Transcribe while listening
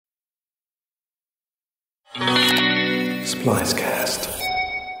Splicecast.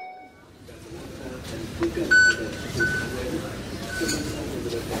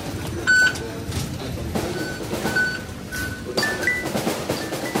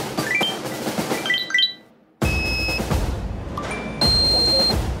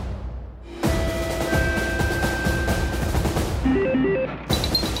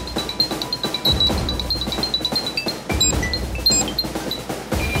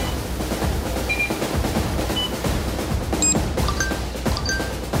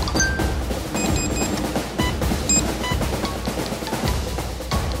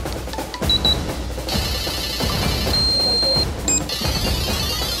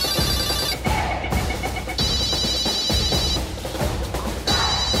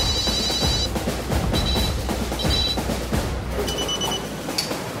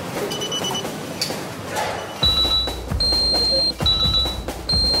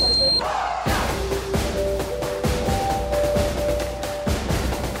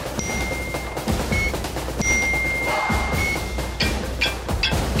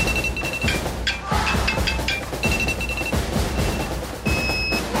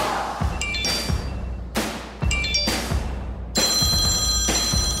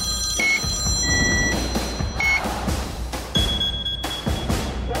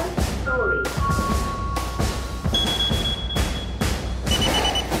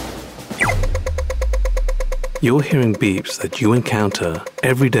 You're hearing beeps that you encounter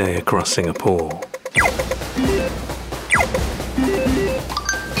every day across Singapore.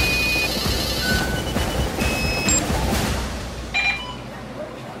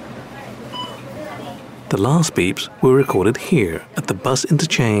 The last beeps were recorded here at the bus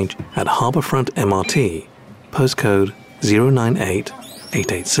interchange at Harbourfront MRT, postcode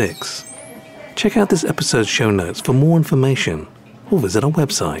 098886. Check out this episode's show notes for more information or visit our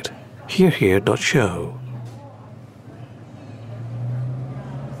website, hearhere.show.